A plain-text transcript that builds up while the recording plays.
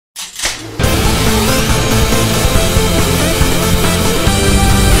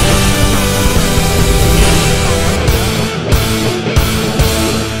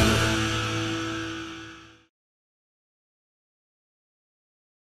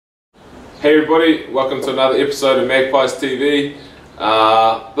Hey everybody, welcome to another episode of Magpies TV.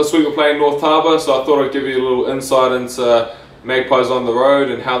 This week we're playing North Harbour, so I thought I'd give you a little insight into Magpies on the road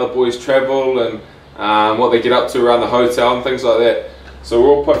and how the boys travel and what they get up to around the hotel and things like that. So we're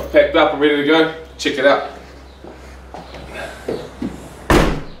all packed up and ready to go. Check it out.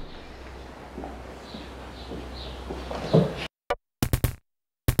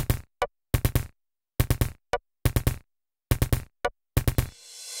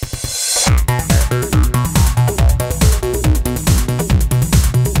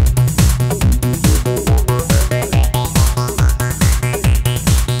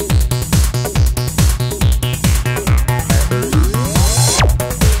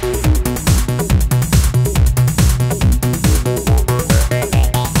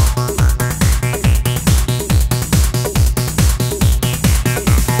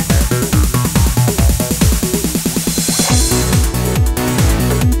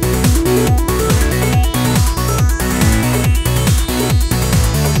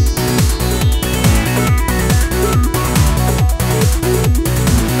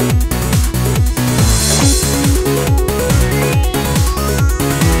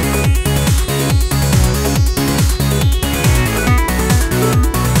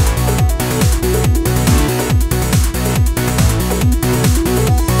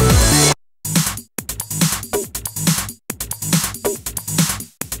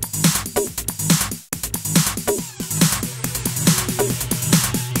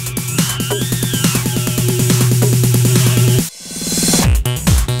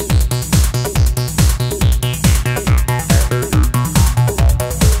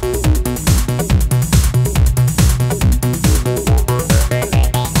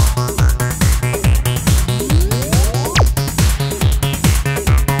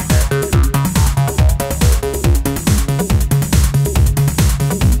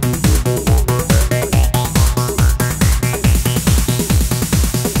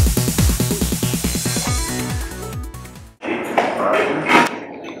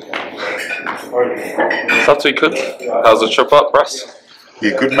 What's up, good? How's the trip up, Russ?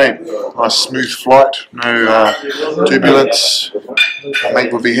 Yeah, good mate. Nice smooth flight, no turbulence.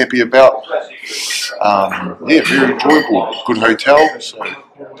 Mate would be happy about. Yeah, very enjoyable. Good hotel, so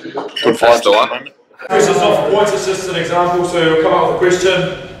good vibes at the moment. Questions not for points, it's just an example, so we'll come up with a question.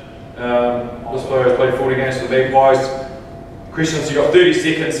 This player played 40 games for the Magpies. Questions, you've got 30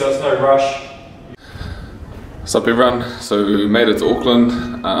 seconds, so it's no rush. What's up everyone? So we made it to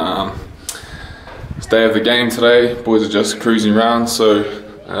Auckland. Day of the game today, boys are just cruising around, so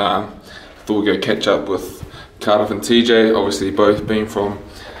thought we'd go catch up with Cardiff and TJ, obviously both being from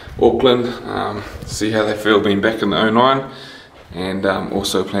Auckland, see how they feel being back in the 09 and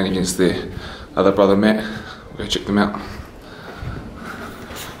also playing against their other brother Matt. We'll go check them out.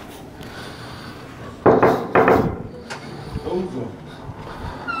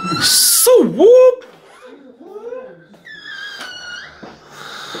 So whoop!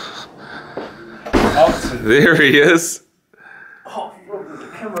 There he is. Oh, the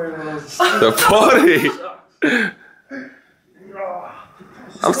camera the body.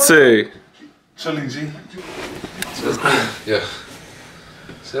 Up to. Chilling, G. Yeah.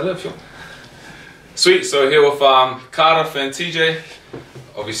 Sweet. So here with Cardiff and TJ,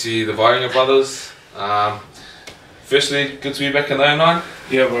 obviously the Vaega brothers. Firstly, good to be back in the 09.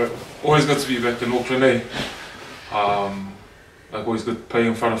 Yeah, bro. Always good to be back in Auckland, eh? Like always good to play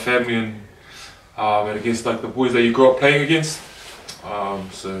in front of family and against like the boys that you grew up playing against,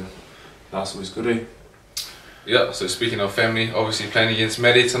 so that's always good, eh? Yeah, so speaking of family, obviously playing against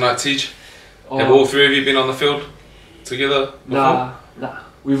Maddie tonight, Teach. Have all three of you been on the field together before? Nah,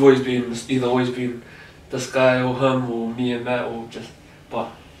 we've always been this guy or him or me and Matt, or just,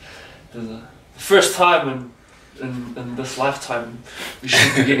 but the first time in this lifetime we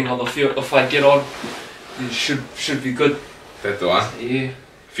should be getting on the field. If I get on, it should be good. That's the one? Yeah.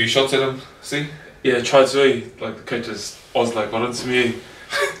 A few shots at him, see? Yeah, tried to, eh? Like the coach was like got into me,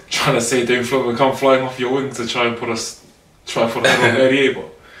 trying to say don't flip and come flying off your wing to try and put us on that, but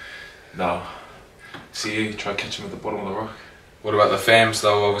no. See, try to catch him at the bottom of the rock. What about the fams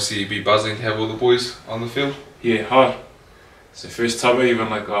though? Obviously you'd be buzzing to have all the boys on the field? Yeah, hard. It's the first time even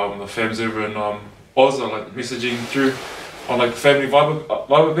like the fams over in Oz are like messaging through on like the family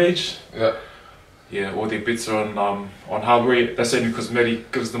Viber page. Yeah. Yeah, all their bits are on Harbour. That's only because Maddie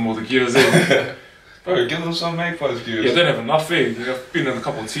gives them all the gears in. Bro, give them some Magpies gears. Yeah, they don't have enough, eh? I've been in a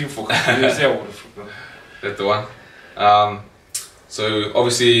couple of teams for a couple of years now. That's the one. So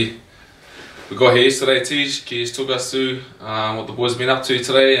obviously we got here yesterday, Tej. Can you just talk us through what the boys have been up to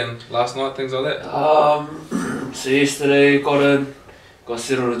today and last night, things like that? So yesterday got got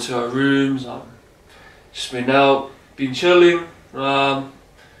settled into our rooms. Just been out, been chilling,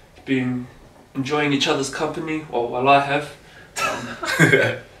 been enjoying each other's company. Well, I have.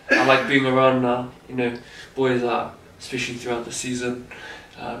 I like being around, you know, boys, especially throughout the season.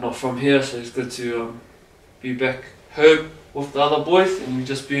 Not from here, so it's good to be back home with the other boys, and we've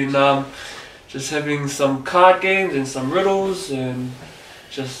just been just having some card games and some riddles, and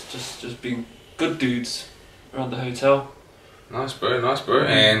just being good dudes around the hotel. Nice, bro. Nice, bro.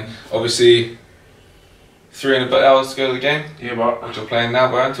 And obviously, 3 and a bit hours to go to the game. Yeah, but What you're playing now,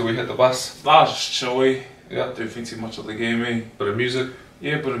 bro? Until we hit the bus. nah, just chill away. Yeah. Don't think too much of the game, eh? Bit of music.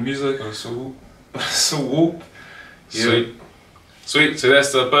 Yeah, bit of music. Bit of soul. So whoop. Yeah. Sweet. Sweet. So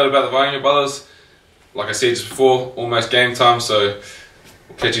that's the bit about the Vaega brothers. Like I said just before, almost game time. So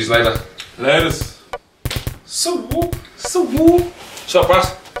we'll catch you later. Laters. So whoop. So whoop. Shut up,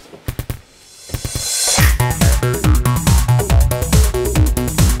 bruh.